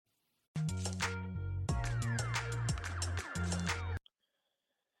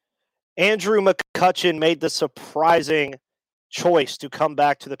Andrew McCutchen made the surprising choice to come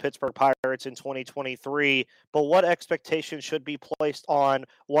back to the Pittsburgh Pirates in 2023, but what expectations should be placed on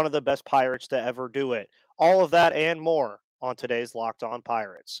one of the best Pirates to ever do it? All of that and more on today's Locked On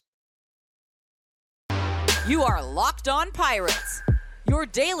Pirates. You are Locked On Pirates, your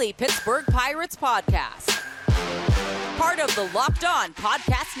daily Pittsburgh Pirates podcast. Part of the Locked On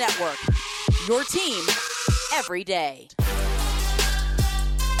Podcast Network, your team every day.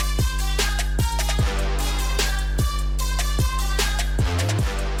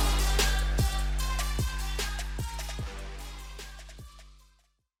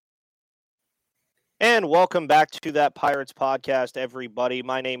 And welcome back to that Pirates podcast, everybody.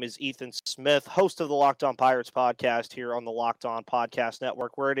 My name is Ethan Smith, host of the Locked On Pirates podcast here on the Locked On Podcast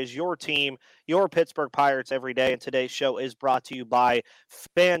Network, where it is your team, your Pittsburgh Pirates every day. And today's show is brought to you by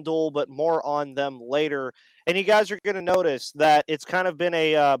FanDuel, but more on them later. And you guys are going to notice that it's kind of been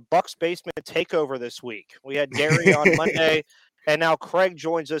a Bucks basement takeover this week. We had Gary on Monday, and now Craig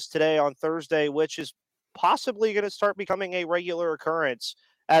joins us today on Thursday, which is possibly going to start becoming a regular occurrence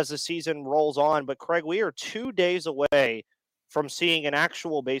as the season rolls on. But Craig, we are 2 days away from seeing an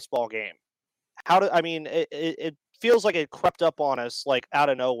actual baseball game. It feels like it crept up on us like out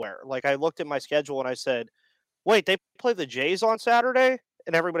of nowhere. Like I looked at my schedule and I said, wait, they play the Jays on Saturday?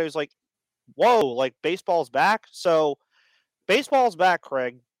 And everybody was like, whoa, like baseball's back. So baseball's back,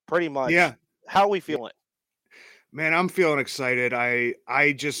 Craig, pretty much. Yeah. How are we feeling? Man, I'm feeling excited. I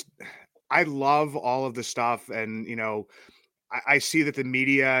love all of the stuff. And, I see that the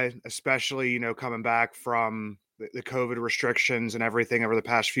media, especially, coming back from the COVID restrictions and everything over the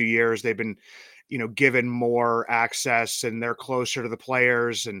past few years, they've been, given more access and they're closer to the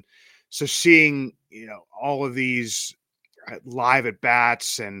players. And so seeing, all of these live at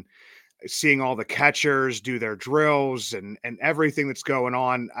bats and seeing all the catchers do their drills and everything that's going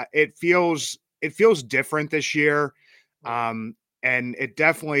on, it feels different this year. And it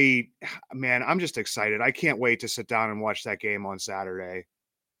definitely, man, I'm just excited. I can't wait to sit down and watch that game on Saturday.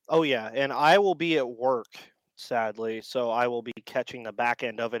 Oh, yeah. And I will be at work, sadly. So I will be catching the back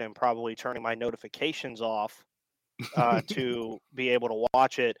end of it and probably turning my notifications off to be able to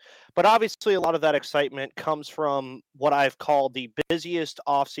watch it. But obviously, a lot of that excitement comes from what I've called the busiest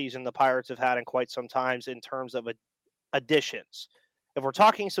offseason the Pirates have had in quite some time in terms of additions. If we're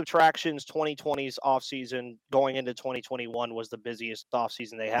talking subtractions, 2020's offseason going into 2021 was the busiest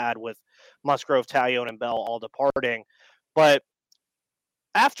offseason they had with Musgrove, Taillon, and Bell all departing. But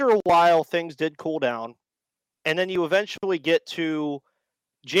after a while, things did cool down. And then you eventually get to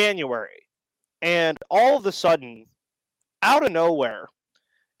January. And all of a sudden, out of nowhere,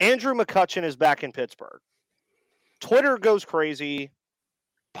 Andrew McCutchen is back in Pittsburgh. Twitter goes crazy.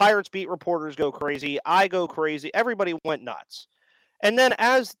 Pirates beat reporters go crazy. I go crazy. Everybody went nuts. And then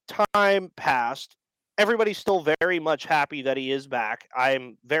as time passed, everybody's still very much happy that he is back.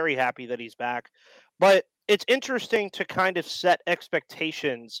 I'm very happy that he's back. But it's interesting to kind of set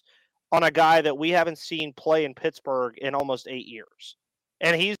expectations on a guy that we haven't seen play in Pittsburgh in almost 8 years.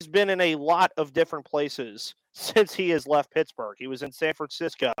 And he's been in a lot of different places since he has left Pittsburgh. He was in San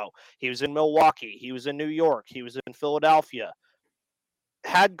Francisco. He was in Milwaukee. He was in New York. He was in Philadelphia.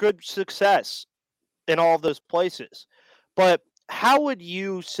 Had good success in all of those places. But how would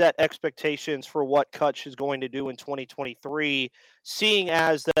you set expectations for what Kutch is going to do in 2023, seeing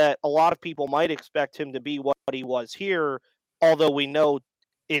as that a lot of people might expect him to be what he was here, although we know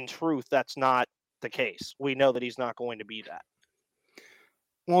in truth that's not the case. We know that he's not going to be that.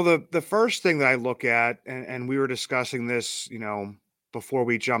 Well, the first thing that I look at, and we were discussing this, before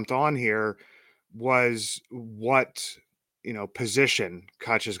we jumped on here, was what, position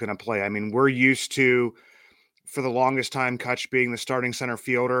Kutch is going to play. I mean, we're used to, for the longest time, Kutch being the starting center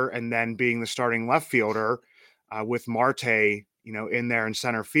fielder and then being the starting left fielder with Marte, in there in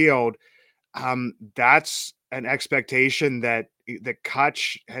center field. That's an expectation that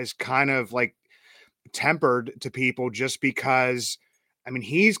Kutch has kind of like tempered to people just because, I mean,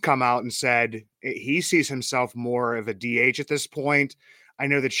 he's come out and said he sees himself more of a DH at this point. I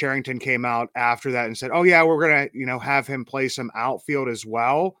know that Cherington came out after that and said, oh yeah, we're going to, have him play some outfield as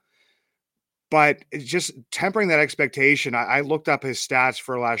well. But it's just tempering that expectation. I looked up his stats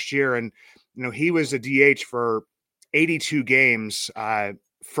for last year, and he was a DH for 82 games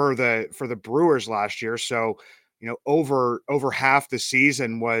for the Brewers last year. So over half the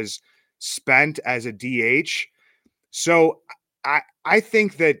season was spent as a DH. So I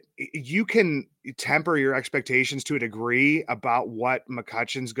think that you can temper your expectations to a degree about what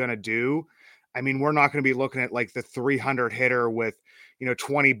McCutchen's going to do. I mean, we're not going to be looking at like the 300 hitter with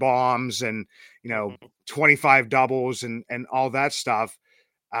 20 bombs and, 25 doubles and all that stuff.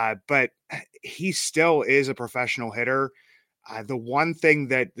 But he still is a professional hitter. The one thing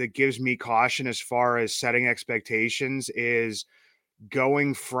that gives me caution as far as setting expectations is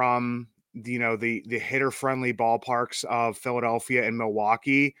going from the hitter friendly ballparks of Philadelphia and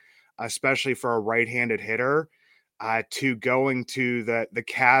Milwaukee, especially for a right-handed hitter, to going to the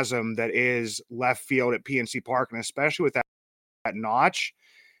chasm that is left field at PNC Park, and especially with that notch.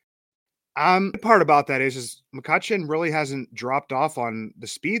 The part about that is McCutchen really hasn't dropped off on the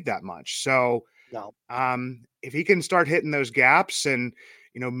speed that much. So No. if he can start hitting those gaps and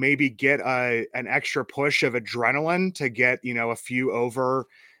maybe get an extra push of adrenaline to get a few over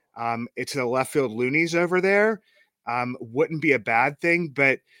it's the left field loonies over there, wouldn't be a bad thing.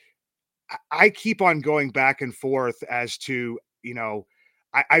 But I keep on going back and forth as to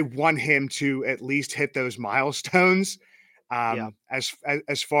I want him to at least hit those milestones. Yeah.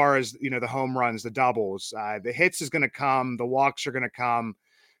 As far as the home runs, the doubles, the hits is going to come, the walks are going to come.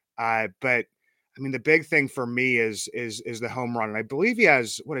 But I mean, the big thing for me is the home run. And I believe he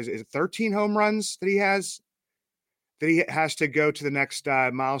has, what is it, 13 home runs that he has to go to the next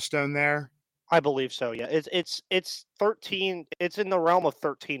milestone there. I believe so. Yeah, it's 13. It's in the realm of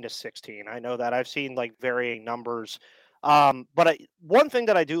 13 to 16. I know that I've seen like varying numbers. But one thing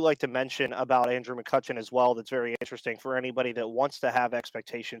that I do like to mention about Andrew McCutchen as well, that's very interesting for anybody that wants to have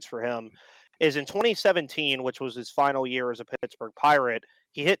expectations for him, is in 2017, which was his final year as a Pittsburgh Pirate,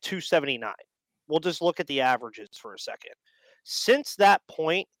 he hit 279. We'll just look at the averages for a second. Since that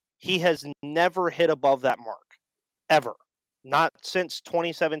point, he has never hit above that mark, ever. Not since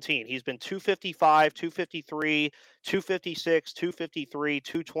 2017. He's been 255, 253, 256, 253,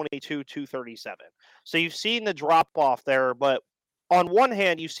 222, 237. So you've seen the drop off there, but on one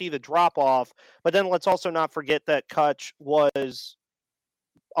hand, you see the drop off, but then let's also not forget that Kutch was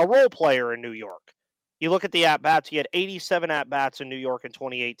a role player in New York. You look at the at-bats, he had 87 at-bats in New York in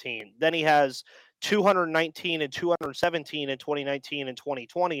 2018. Then he has 219 and 217 in 2019 and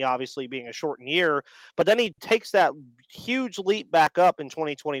 2020, obviously being a shortened year. But then he takes that huge leap back up in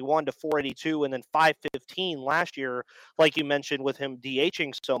 2021 to 482 and then 515 last year, like you mentioned, with him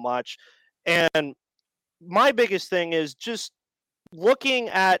DHing so much. And my biggest thing is just looking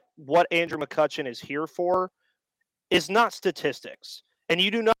at what Andrew McCutchen is here for is not statistics. And you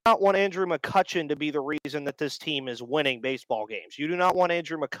do not want Andrew McCutchen to be the reason that this team is winning baseball games. You do not want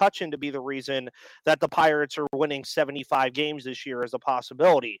Andrew McCutchen to be the reason that the Pirates are winning 75 games this year as a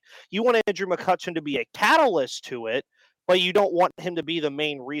possibility. You want Andrew McCutchen to be a catalyst to it, but you don't want him to be the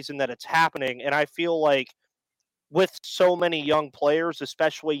main reason that it's happening. And I feel like with so many young players,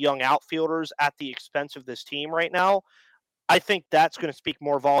 especially young outfielders at the expense of this team right now, I think that's going to speak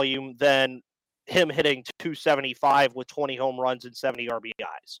more volume than him hitting 275 with 20 home runs and 70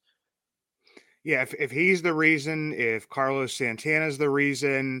 RBIs. Yeah, if he's the reason, if Carlos Santana's the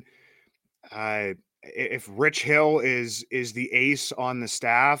reason, if Rich Hill is the ace on the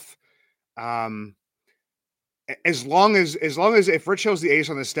staff, as long as if Rich Hill's the ace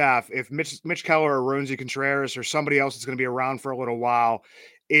on the staff, if Mitch Keller or Roansy Contreras or somebody else that's going to be around for a little while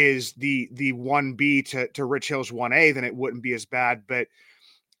is the 1B to Rich Hill's 1A, then it wouldn't be as bad. But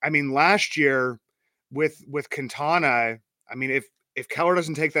I mean, last year with Quintana, I mean, if Keller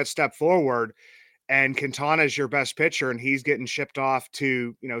doesn't take that step forward and Quintana is your best pitcher and he's getting shipped off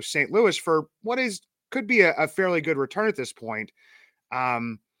to, St. Louis for what could be a fairly good return at this point.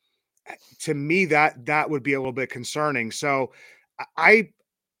 To me, that would be a little bit concerning. So I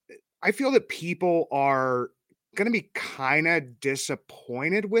feel that people are going to be kind of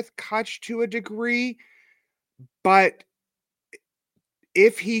disappointed with Kutch to a degree, but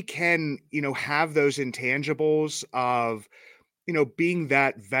if he can, have those intangibles of, being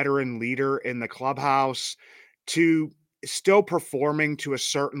that veteran leader in the clubhouse to still performing to a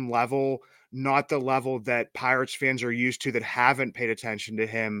certain level, not the level that Pirates fans are used to that haven't paid attention to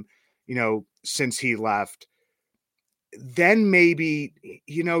him, since he left, then maybe,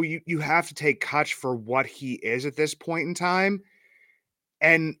 you have to take Kutch for what he is at this point in time.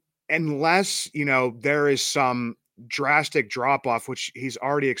 And unless, there is some drastic drop off, which he's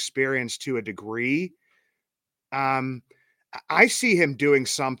already experienced to a degree, I see him doing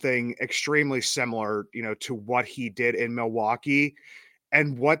something extremely similar, to what he did in Milwaukee.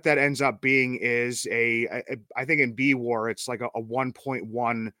 And what that ends up being is I think in B WAR, it's like a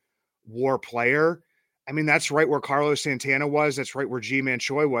 1.1 WAR player. I mean, that's right where Carlos Santana was. That's right where Ji-Man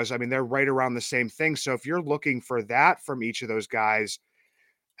Choi was. I mean, they're right around the same thing. So if you're looking for that from each of those guys,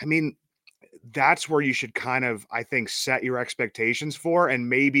 I mean, that's where you should kind of, I think, set your expectations for, and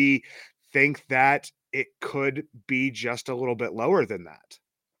maybe think that it could be just a little bit lower than that.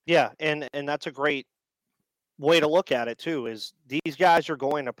 Yeah, and that's a great way to look at it too is these guys are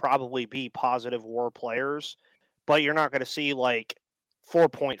going to probably be positive WAR players, but you're not going to see like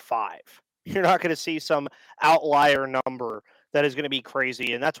 4.5. You're not going to see some outlier number that is going to be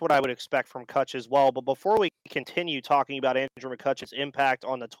crazy, and that's what I would expect from Kutch as well. But before we continue talking about Andrew McCutchen's impact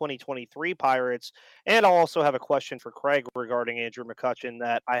on the 2023 Pirates, and I'll also have a question for Craig regarding Andrew McCutchen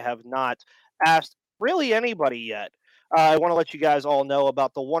that I have not asked really anybody yet. I want to let you guys all know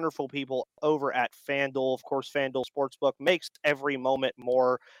about the wonderful people over at FanDuel. Of course, FanDuel Sportsbook makes every moment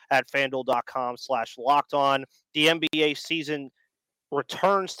more at FanDuel.com/locked on. The NBA season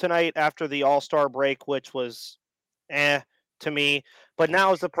returns tonight after the All-Star break, which was to me. But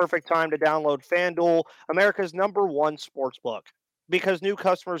now is the perfect time to download FanDuel, America's #1 sportsbook. Because new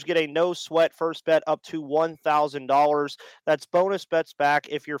customers get a no-sweat first bet up to $1,000. That's bonus bets back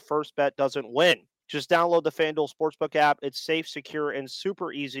if your first bet doesn't win. Just download the FanDuel Sportsbook app. It's safe, secure, and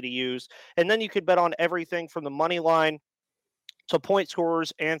super easy to use. And then you can bet on everything from the money line to point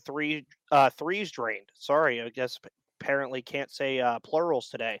scorers and threes drained. Sorry, I guess apparently can't say plurals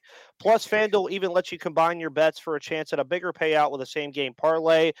today. Plus, FanDuel even lets you combine your bets for a chance at a bigger payout with a same-game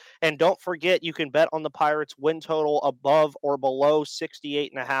parlay. And don't forget, you can bet on the Pirates' win total above or below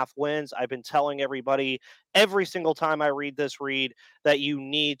 68.5 wins. I've been telling everybody every single time I read this read that you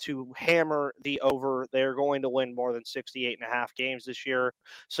need to hammer the over. They're going to win more than 68.5 games this year.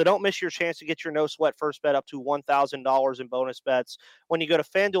 So don't miss your chance to get your no-sweat first bet up to $1,000 in bonus bets when you go to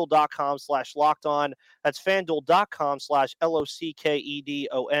FanDuel.com/locked on. That's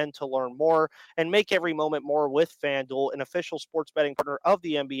FanDuel.com/LOCKEDON to learn more and make every moment more with FanDuel, an official sports betting partner of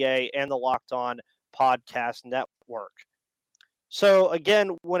the NBA and the Locked On Podcast Network. So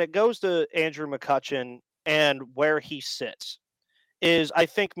again, when it goes to Andrew McCutchen and where he sits, is I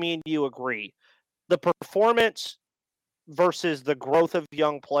think me and you agree. The performance versus the growth of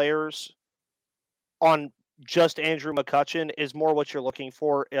young players on just Andrew McCutchen is more what you're looking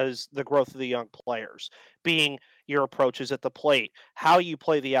for as the growth of the young players, being your approaches at the plate, how you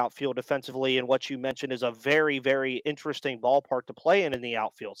play the outfield defensively, and what you mentioned is a very, very interesting ballpark to play in the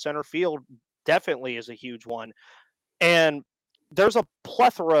outfield. Center field definitely is a huge one. And there's a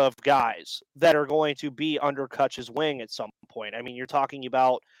plethora of guys that are going to be under Kutch's wing at some point. I mean, you're talking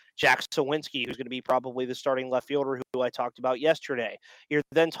about Jack Sawinski, who's going to be probably the starting left fielder who I talked about yesterday. You're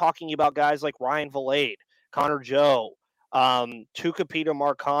then talking about guys like Ryan Vilade, Connor Joe, Tucupita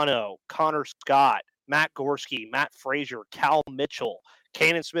Marcano, Connor Scott, Matt Gorski, Matt Frazier, Cal Mitchell,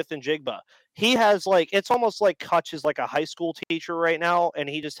 Kanan Smith-Njigba. He has it's almost like Kutch is like a high school teacher right now, and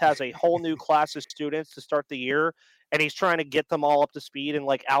he just has a whole new class of students to start the year, and he's trying to get them all up to speed in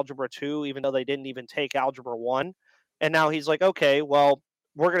like Algebra 2, even though they didn't even take Algebra 1. And now he's like, okay, well,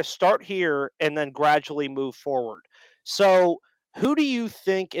 we're going to start here and then gradually move forward. So who do you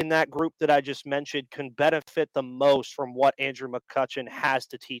think in that group that I just mentioned can benefit the most from what Andrew McCutchen has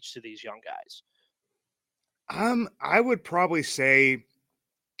to teach to these young guys? I would probably say,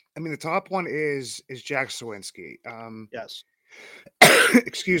 the top one is Jack Sawinski. Yes.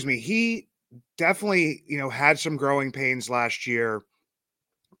 Excuse me. He definitely, had some growing pains last year,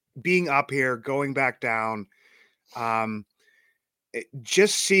 being up here, going back down.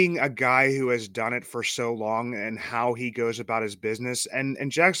 Just seeing a guy who has done it for so long and how he goes about his business.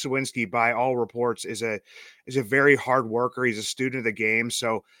 And Jack Sawinski, by all reports, is a very hard worker. He's a student of the game.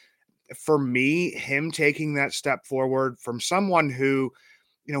 So for me, him taking that step forward from someone who,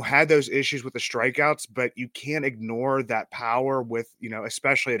 had those issues with the strikeouts, but you can't ignore that power with,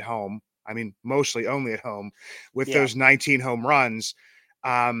 especially at home. I mean, mostly only at home with those 19 home runs.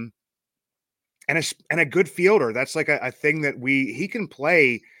 And a good fielder. That's like a thing that he can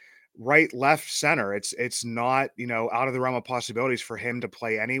play right, left, center. It's not, out of the realm of possibilities for him to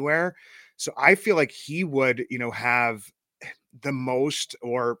play anywhere. So I feel like he would, have the most,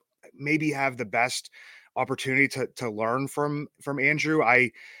 or maybe have the best opportunity to learn from Andrew.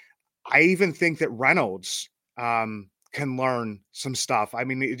 I even think that Reynolds can learn some stuff. I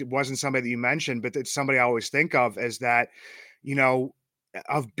mean, it wasn't somebody that you mentioned, but it's somebody I always think of as that,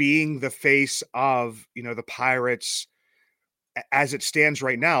 of being the face of, the Pirates as it stands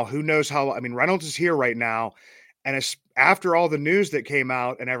right now. Who knows how, Reynolds is here right now. And after all the news that came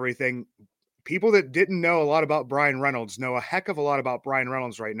out and everything, people that didn't know a lot about Brian Reynolds know a heck of a lot about Brian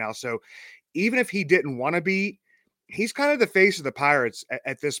Reynolds right now. So even if he didn't want to be, he's kind of the face of the Pirates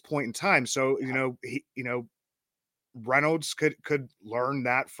at this point in time. So, Reynolds could learn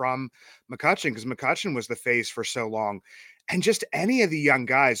that from McCutchen, because McCutchen was the face for so long. And just any of the young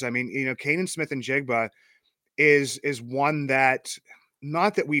guys. I mean, Kanan Smith-Njigba is one that,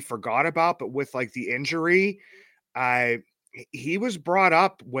 not that we forgot about, but with like the injury, he was brought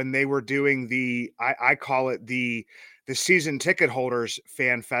up when they were doing I call it the season ticket holders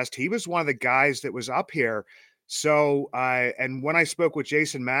fan fest. He was one of the guys that was up here. So, and when I spoke with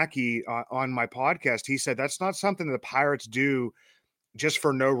Jason Mackey on my podcast, he said that's not something the Pirates do just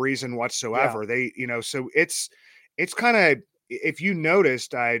for no reason Yeah. whatsoever. They, so it's kind of, if you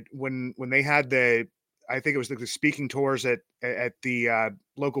noticed, when they had I think it was the speaking tours at the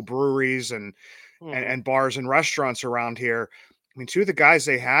local breweries and Mhm. bars and restaurants around here. I mean, two of the guys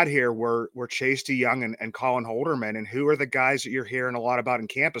they had here were Chase DeYoung and Colin Holderman. And who are the guys that you're hearing a lot about in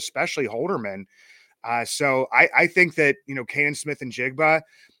camp, especially Holderman? So I think that, Canaan Smith and Jigba,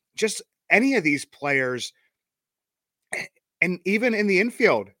 just any of these players, and even in the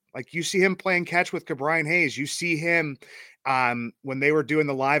infield, like you see him playing catch with Cabrian Hayes. You see him when they were doing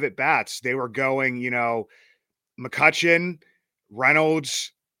the live at bats, they were going, McCutchen,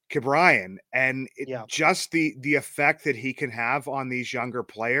 Reynolds, Cabrian, and Yeah. just the effect that he can have on these younger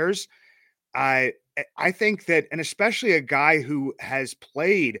players. I think that, and especially a guy who has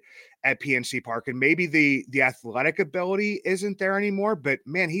played at PNC Park, and maybe the athletic ability isn't there anymore, but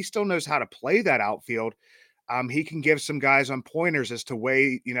man, he still knows how to play that outfield. He can give some guys on pointers as to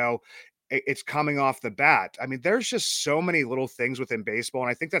way, it's coming off the bat. I mean, there's just so many little things within baseball.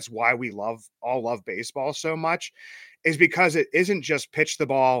 And I think that's why we all love baseball so much, is because it isn't just pitch the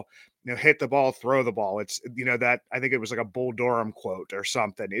ball, hit the ball, throw the ball. It's, that I think it was like a Bull Durham quote or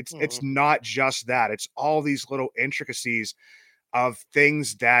something. It's Mhm. not just that. It's all these little intricacies of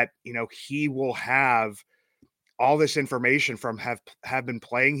things that, he will have all this information from, have been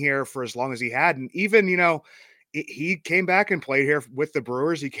playing here for as long as he had. And even, he came back and played here with the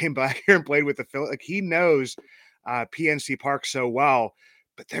Brewers. He came back here and played with the Phillies. Like, he knows PNC Park so well.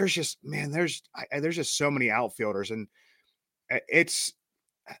 But there's just, man, there's just so many outfielders, and it's.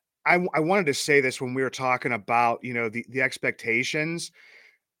 I wanted to say this when we were talking about, the expectations.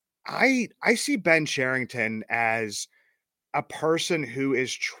 I see Ben Cherington as a person who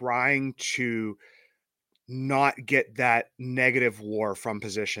is trying to not get that negative war from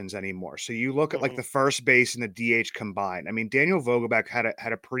positions anymore. So you look at like Mhm. the first base and the DH combined. I mean, Daniel Vogelbach had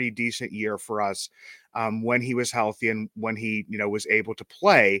a pretty decent year for us when he was healthy and when he, was able to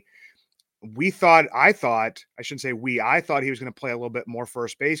play. I shouldn't say I thought he was going to play a little bit more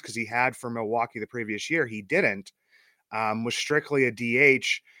first base because he had for Milwaukee the previous year. He didn't, was strictly a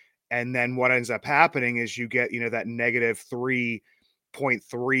DH. And then what ends up happening is you get, that negative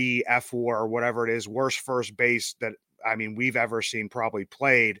 3.3 F war or whatever it is, worst first base that, I mean, we've ever seen probably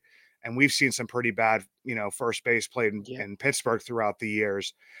played. And we've seen some pretty bad, first base played Yeah. in Pittsburgh throughout the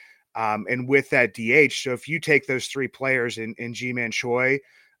years. And with that DH, so if you take those three players in Ji-Man Choi,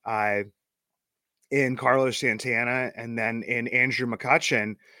 in Carlos Santana, and then in Andrew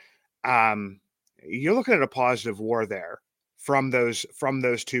McCutchen, um, you're looking at a positive war there from those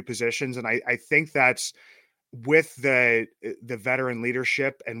two positions. And I think that's with the veteran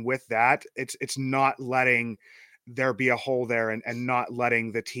leadership, and with that, it's not letting there be a hole there, and not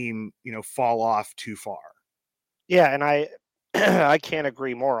letting the team, fall off too far. Yeah, and I I can't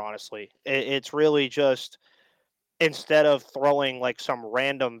agree more, honestly. It's really just, instead of throwing like some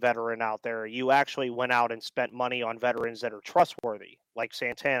random veteran out there, you actually went out and spent money on veterans that are trustworthy, like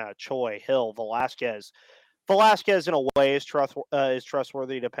Santana, Choi, Hill, Velasquez. Velasquez, in a way, is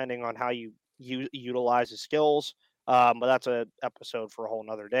trustworthy depending on how you utilize his skills. But that's a episode for a whole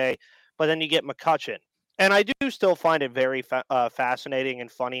nother day. But then you get McCutchen, and I do still find it very fascinating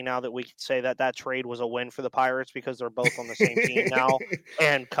and funny now that we can say that that trade was a win for the Pirates because they're both on the same team now.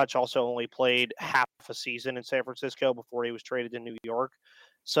 And Kutch also only played half a season in San Francisco before he was traded to New York.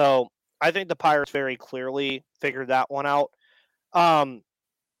 So I think the Pirates very clearly figured that one out. Um,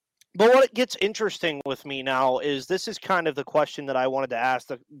 but what gets interesting with me now is, this is kind of the question that I wanted to ask,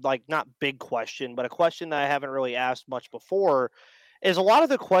 like, not big question, but a question that I haven't really asked much before, is a lot of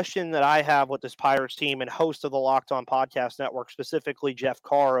the question that I have with this Pirates team, and host of the Locked On Podcast Network, specifically Jeff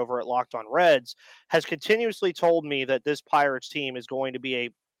Carr over at Locked On Reds, has continuously told me that this Pirates team is going to be a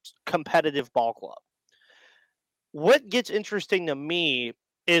competitive ball club. What gets interesting to me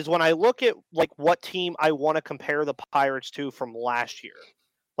is when I look at like what team I want to compare the Pirates to from last year.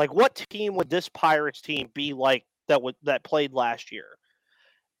 Like, what team would this Pirates team be like that played last year?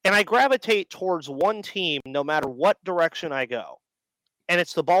 And I gravitate towards one team no matter what direction I go. And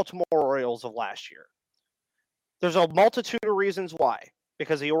it's the Baltimore Orioles of last year. There's a multitude of reasons why.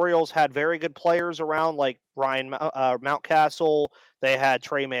 Because the Orioles had very good players around, like Ryan Mountcastle. They had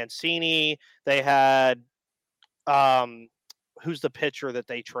Trey Mancini. They had who's the pitcher that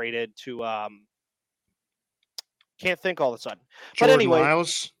they traded to? Can't think all of a sudden. But Jordan anyway,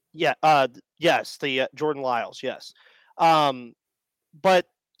 Lyles. yeah, yes, the Jordan Lyles, yes. But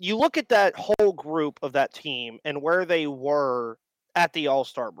you look at that whole group of that team and where they were at the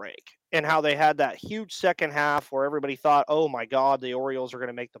All-Star break and how they had that huge second half where everybody thought, oh my God, the Orioles are going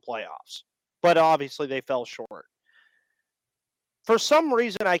to make the playoffs. But obviously they fell short. For some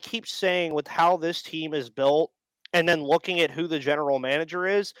reason, I keep saying with how this team is built and then looking at who the general manager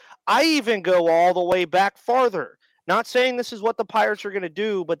is, I even go all the way back farther. Not saying this is what the Pirates are going to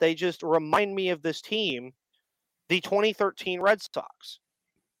do, but they just remind me of this team, the 2013 Red Sox,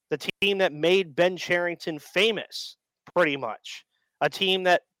 the team that made Ben Cherington famous, pretty much. A team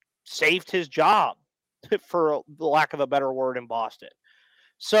that saved his job, for the lack of a better word, in Boston.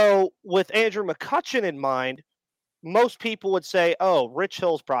 So with Andrew McCutchen in mind, most people would say, oh, Rich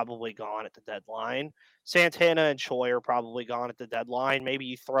Hill's probably gone at the deadline. Santana and Choi are probably gone at the deadline. Maybe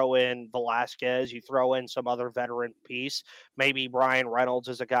you throw in Velasquez, you throw in some other veteran piece. Maybe Brian Reynolds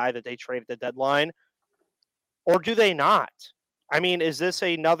is a guy that they trade at the deadline. Or do they not? I mean, is this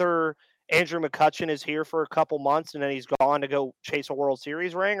another Andrew McCutchen is here for a couple months and then he's gone to go chase a World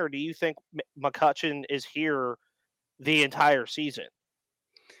Series ring? Or do you think McCutchen is here the entire season?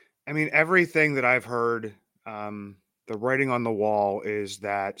 I mean, everything that I've heard, the writing on the wall is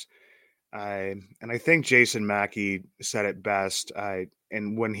that, and I think Jason Mackey said it best,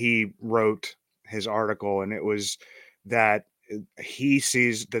 and when he wrote his article, and it was that he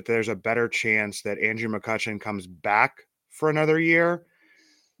sees that there's a better chance that Andrew McCutchen comes back for another year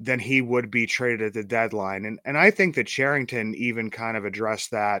than he would be traded at the deadline. And I think that Cherington even kind of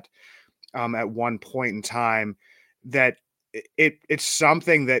addressed that at one point in time, that it's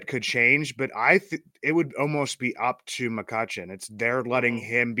something that could change, but it would almost be up to McCutchen. It's they're letting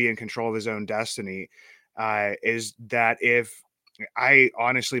him be in control of his own destiny. Is that if I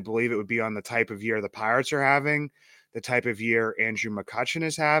honestly believe it would be on the type of year the Pirates are having, the type of year Andrew McCutchen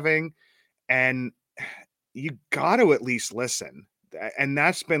is having, and you got to at least listen. And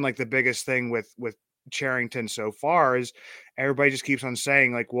that's been like the biggest thing with Cherington so far is everybody just keeps on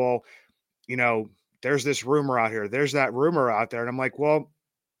saying like, well, you know, there's this rumor out here, there's that rumor out there. And I'm like, well,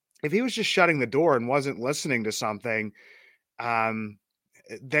 if he was just shutting the door and wasn't listening to something,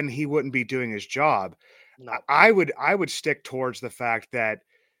 then he wouldn't be doing his job. No. I would stick towards the fact that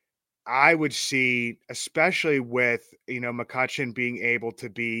I would see, especially with, McCutchen being able to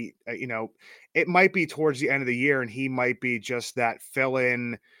be, it might be towards the end of the year and he might be just that fill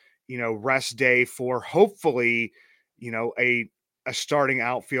in, rest day for hopefully, a starting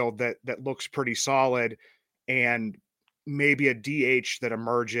outfield that looks pretty solid, and maybe a DH that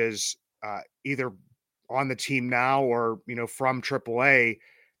emerges either on the team now or, from AAA,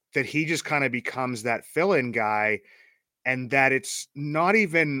 that he just kind of becomes that fill-in guy, and that it's not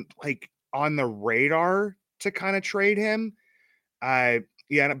even like on the radar to kind of trade him.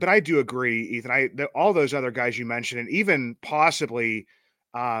 Yeah, but I do agree, Ethan. All those other guys you mentioned, and even possibly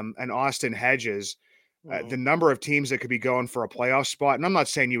an Austin Hedges, the number of teams that could be going for a playoff spot. And I'm not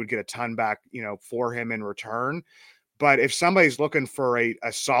saying you would get a ton back, for him in return. But if somebody's looking for a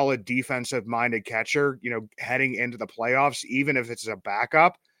solid defensive minded catcher, heading into the playoffs, even if it's a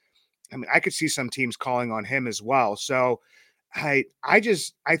backup, I mean, I could see some teams calling on him as well. So I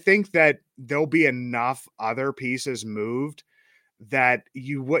think that there'll be enough other pieces moved that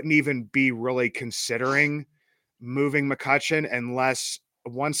you wouldn't even be really considering moving McCutchen unless,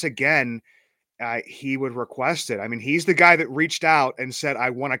 once again, he would request it. I mean, he's the guy that reached out and said,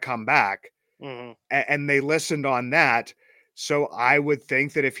 I want to come back. And they listened on that. So I would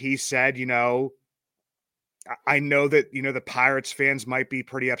think that if he said, I know that, the Pirates fans might be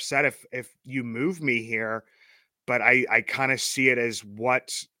pretty upset if you move me here, but I kind of see it as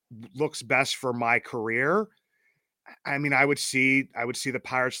what looks best for my career. I mean, I would see the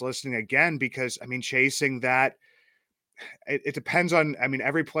Pirates listening again, because I mean, chasing that, it depends on, I mean,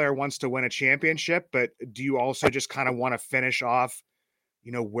 every player wants to win a championship, but do you also just kind of want to finish off,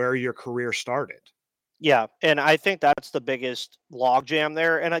 where your career started? Yeah, and I think that's the biggest logjam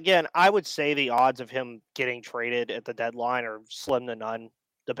there. And again, I would say the odds of him getting traded at the deadline are slim to none,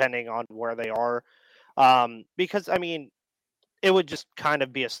 depending on where they are. Because, I mean, it would just kind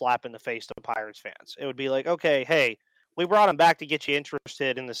of be a slap in the face to Pirates fans. It would be like, okay, hey, we brought him back to get you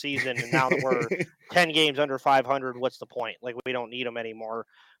interested in the season, and now that we're 10 games under 500, what's the point? Like, we don't need him anymore.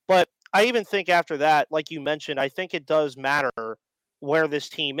 But I even think after that, like you mentioned, I think it does matter where this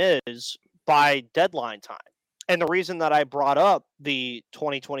team is by deadline time. And the reason that I brought up the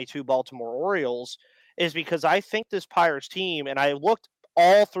 2022 Baltimore Orioles is because I think this Pirates team, and I looked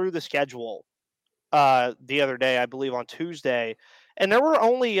all through the schedule the other day, I believe on Tuesday, and there were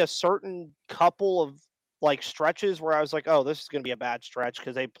only a certain couple of like stretches where I was like, oh, this is going to be a bad stretch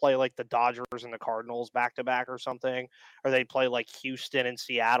because they play like the Dodgers and the Cardinals back to back or something, or they play like Houston and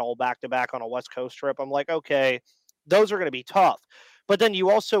Seattle back to back on a West Coast trip. I'm like, okay, those are going to be tough. But then you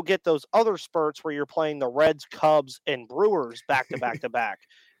also get those other spurts where you're playing the Reds, Cubs, and Brewers back to back to back.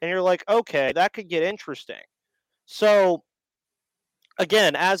 And you're like, okay, that could get interesting. So,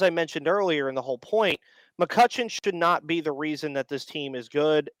 again, as I mentioned earlier in the whole point, McCutchen should not be the reason that this team is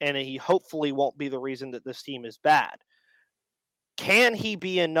good, and he hopefully won't be the reason that this team is bad. Can he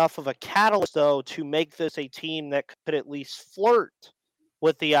be enough of a catalyst, though, to make this a team that could at least flirt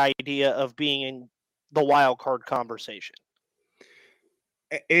with the idea of being in the wild card conversation?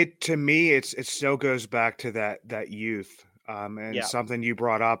 To me, it still goes back to that youth. And something you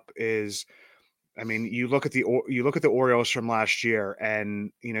brought up is, I mean, you look at the Orioles from last year,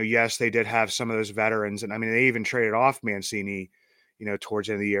 and yes, they did have some of those veterans, and I mean, they even traded off Mancini, towards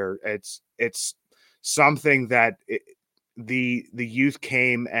the end of the year. It's something that the youth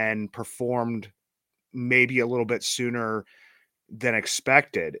came and performed maybe a little bit sooner than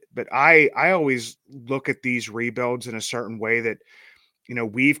expected. But I always look at these rebuilds in a certain way that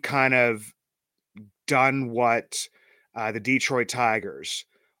we've kind of done what the Detroit Tigers,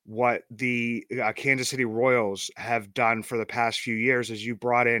 what the Kansas City Royals have done for the past few years, is you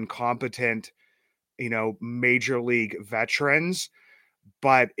brought in competent, major league veterans.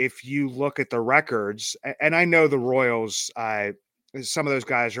 But if you look at the records, and I know the Royals, some of those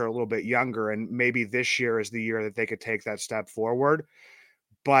guys are a little bit younger, and maybe this year is the year that they could take that step forward.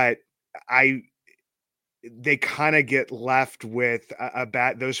 But they kind of get left with a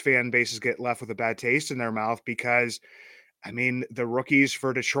bad, those fan bases get left with a bad taste in their mouth because, I mean, the rookies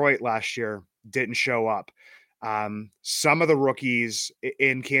for Detroit last year didn't show up. Some of the rookies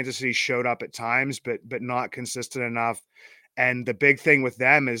in Kansas City showed up at times, but not consistent enough. And the big thing with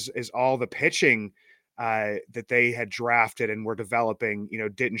them is all the pitching that they had drafted and were developing,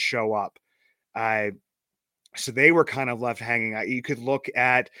 didn't show up. So they were kind of left hanging out. You could look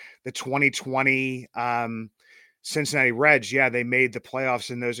at the 2020 Cincinnati Reds. Yeah, they made the playoffs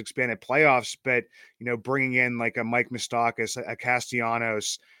in those expanded playoffs, but, bringing in like a Mike Moustakas, a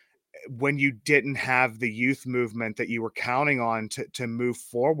Castellanos, when you didn't have the youth movement that you were counting on to move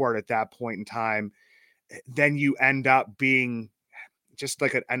forward at that point in time, then you end up being just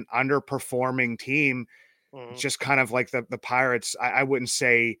like an underperforming team, just kind of like the Pirates. I wouldn't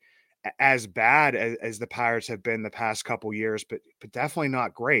say as bad as the Pirates have been the past couple years, but definitely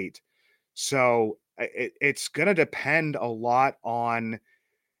not great. So it's going to depend a lot on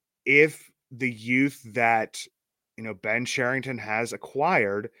if the youth that, Ben Cherington has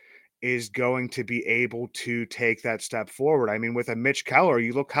acquired is going to be able to take that step forward. I mean, with a Mitch Keller,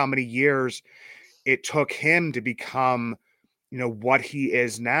 you look how many years it took him to become, what he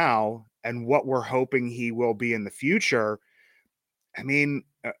is now and what we're hoping he will be in the future. I mean,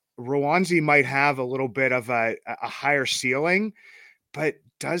 Roansy might have a little bit of a higher ceiling, but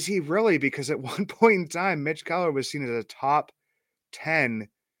does he really? Because at one point in time, Mitch Keller was seen as a top 10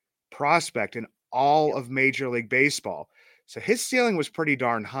 prospect in all of Major League Baseball. So his ceiling was pretty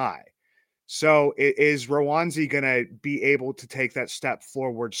darn high. So is Roansy going to be able to take that step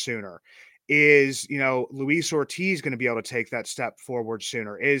forward sooner? Is, Luis Ortiz going to be able to take that step forward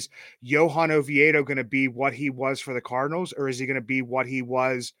sooner? Is Johan Oviedo going to be what he was for the Cardinals, or is he going to be what he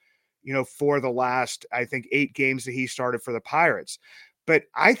was, for the last, I think, 8 games that he started for the Pirates? But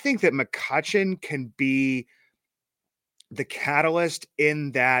I think that McCutchen can be the catalyst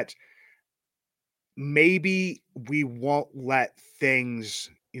in that maybe we won't let things,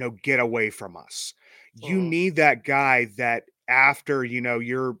 get away from us. You need that guy that after,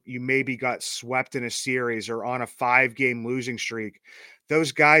 you maybe got swept in a series or on a 5-game losing streak,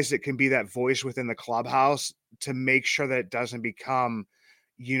 those guys that can be that voice within the clubhouse to make sure that it doesn't become,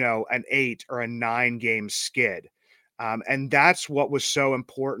 an 8 or a 9-game skid. And that's what was so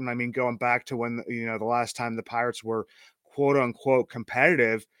important. I mean, going back to when, the last time the Pirates were quote unquote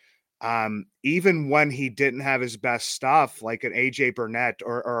competitive, even when he didn't have his best stuff, like an AJ Burnett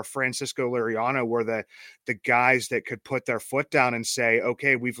or a Francisco Liriano, were the guys that could put their foot down and say,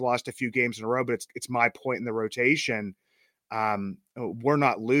 okay, we've lost a few games in a row, but it's my point in the rotation. We're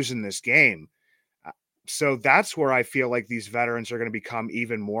not losing this game. So that's where I feel like these veterans are going to become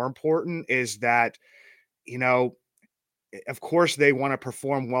even more important, is that, of course they want to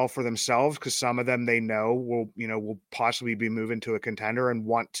perform well for themselves, because some of them they know will possibly be moving to a contender and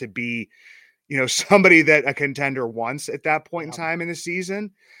want to be, somebody that a contender wants at that point in time in the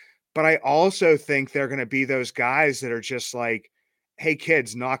season. But I also think they're going to be those guys that are just like, hey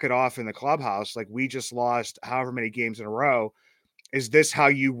kids, knock it off in the clubhouse. Like, we just lost however many games in a row. is this how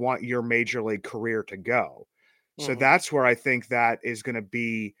you want your major league career to go? So that's where I think that is going to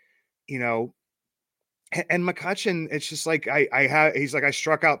be, you know, and McCutchen, it's just like he's like, I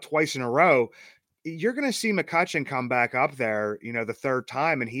struck out twice in a row. You're going to see McCutchen come back up there, you know, the third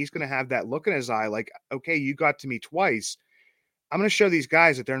time, and he's going to have that look in his eye like, okay, you got to me twice. I'm going to show these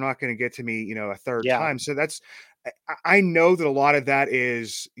guys that they're not going to get to me, you know, a third time. So that's, I know that a lot of that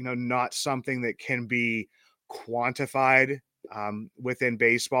is, you know, not something that can be quantified within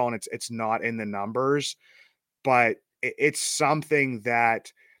baseball, and it's not in the numbers, but it's something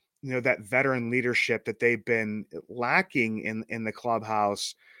that, you know, that veteran leadership that they've been lacking in the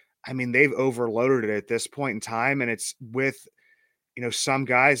clubhouse. I mean, they've overloaded it at this point in time, and it's with, you know, some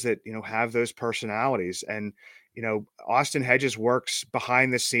guys that, you know, have those personalities. And, you know, Austin Hedges works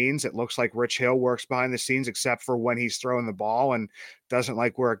behind the scenes. It looks like Rich Hill works behind the scenes, except for when he's throwing the ball and doesn't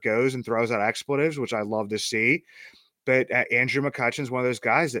like where it goes and throws out expletives, which I love to see. But Andrew McCutchen's one of those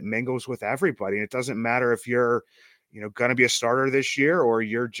guys that mingles with everybody. And it doesn't matter if you're, you know, going to be a starter this year, or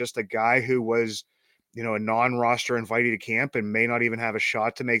you're just a guy who was, you know, a non-roster invitee to camp and may not even have a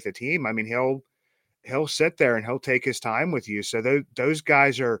shot to make the team. I mean, he'll sit there and he'll take his time with you. So those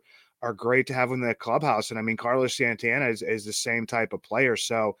guys are great to have in the clubhouse. And I mean, Carlos Santana is the same type of player.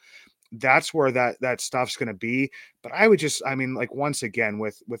 So that's where that stuff's going to be. But I would just, I mean, like, once again,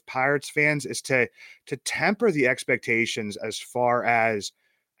 with Pirates fans, is to temper the expectations as far as,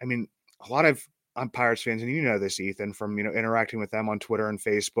 I mean, a lot of, I'm Pirates fans, and you know this, Ethan, from, you know, interacting with them on Twitter and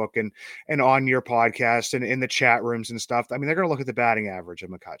Facebook and on your podcast and in the chat rooms and stuff. I mean, they're going to look at the batting average of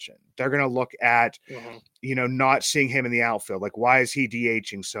McCutchen. They're going to look at, you know, not seeing him in the outfield. Like, why is he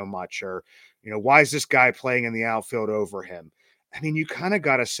DHing so much? Or, you know, why is this guy playing in the outfield over him? I mean, you kind of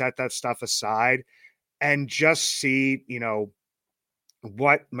got to set that stuff aside and just see, you know,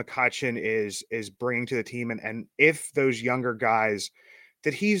 what McCutchen is bringing to the team, and if those younger guys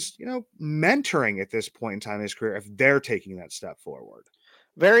that he's, you know, mentoring at this point in time in his career, if they're taking that step forward.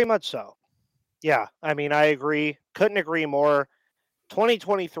 Very much so. Yeah, I mean, I agree. Couldn't agree more.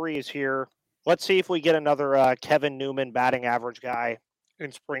 2023 is here. Let's see if we get another Kevin Newman batting average guy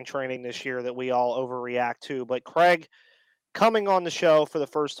in spring training this year that we all overreact to. But Craig, coming on the show for the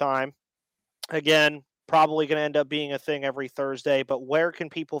first time, again, probably going to end up being a thing every Thursday, but where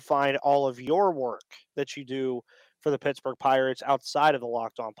can people find all of your work that you do for the Pittsburgh Pirates outside of the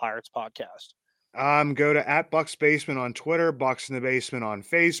Locked On Pirates podcast? Go to @BucksBasement on Twitter, Bucks in the Basement on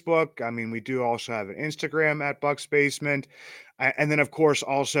Facebook. I mean, we do also have an Instagram @BucksBasement. And then, of course,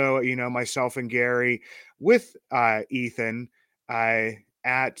 also, you know, myself and Gary with Ethan at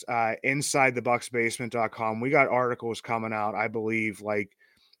InsideTheBucksBasement.com. We got articles coming out, I believe, like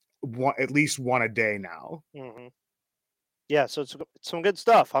at least one a day now. Yeah, so it's some good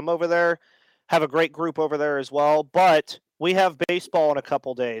stuff. I'm over there, have a great group over there as well, but we have baseball in a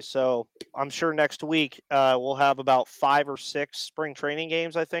couple days, so I'm sure next week we'll have about 5 or 6 spring training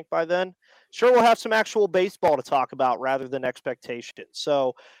games, I think, by then. Sure, we'll have some actual baseball to talk about rather than expectations.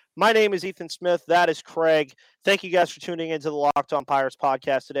 So my name is Ethan Smith. That is Craig. Thank you guys for tuning into the Locked On Pirates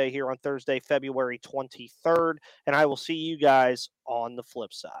podcast today here on Thursday, February 23rd, and I will see you guys on the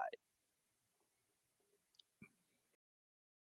flip side.